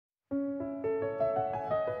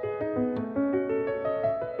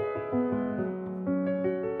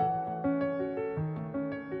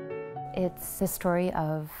It's the story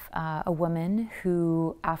of a woman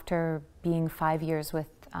who, after being 5 years with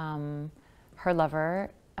her lover,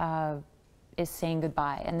 is saying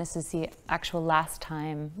goodbye. And this is the actual last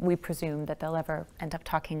time, we presume, that they'll ever end up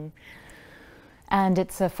talking. And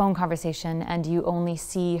it's a phone conversation, and you only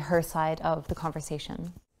see her side of the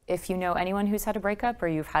conversation. If you know anyone who's had a breakup, or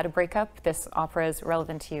you've had a breakup, this opera is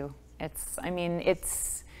relevant to you.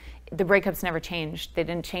 The breakups never changed. They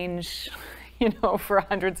didn't change, for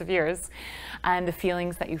hundreds of years. And the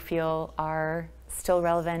feelings that you feel are still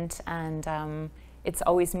relevant, and it's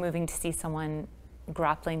always moving to see someone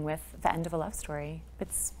grappling with the end of a love story.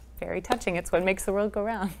 It's very touching. It's what makes the world go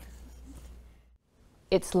round.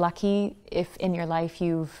 It's lucky if in your life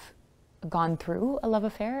you've gone through a love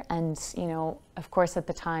affair, and of course at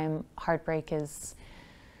the time heartbreak is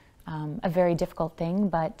a very difficult thing,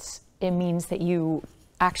 but it means that you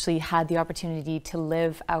actually had the opportunity to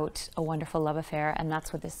live out a wonderful love affair, and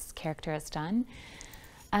that's what this character has done.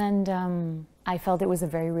 And I felt it was a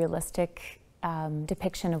very realistic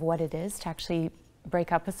depiction of what it is to actually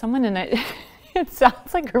break up with someone, and it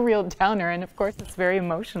sounds like a real downer, and of course it's very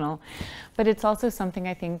emotional, but it's also something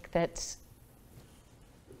I think that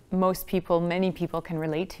many people can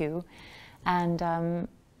relate to, and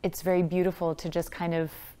it's very beautiful to just kind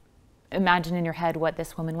of imagine in your head what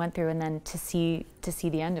this woman went through, and then to see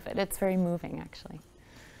the end of it. It's very moving, actually.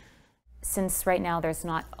 Since right now there's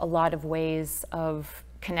not a lot of ways of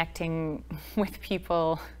connecting with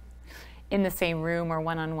people in the same room or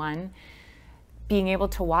one-on-one, being able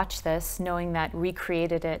to watch this, knowing that we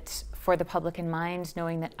created it for the public in mind,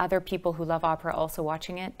 knowing that other people who love opera are also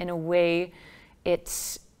watching it, in a way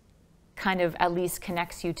it kind of at least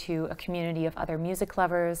connects you to a community of other music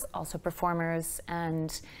lovers, also performers,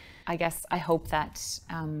 and I hope that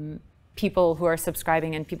people who are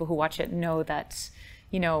subscribing and people who watch it know that,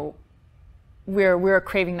 we're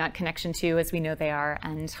craving that connection too, as we know they are,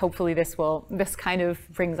 and hopefully this kind of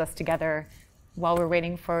brings us together while we're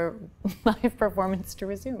waiting for live performance to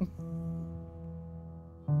resume.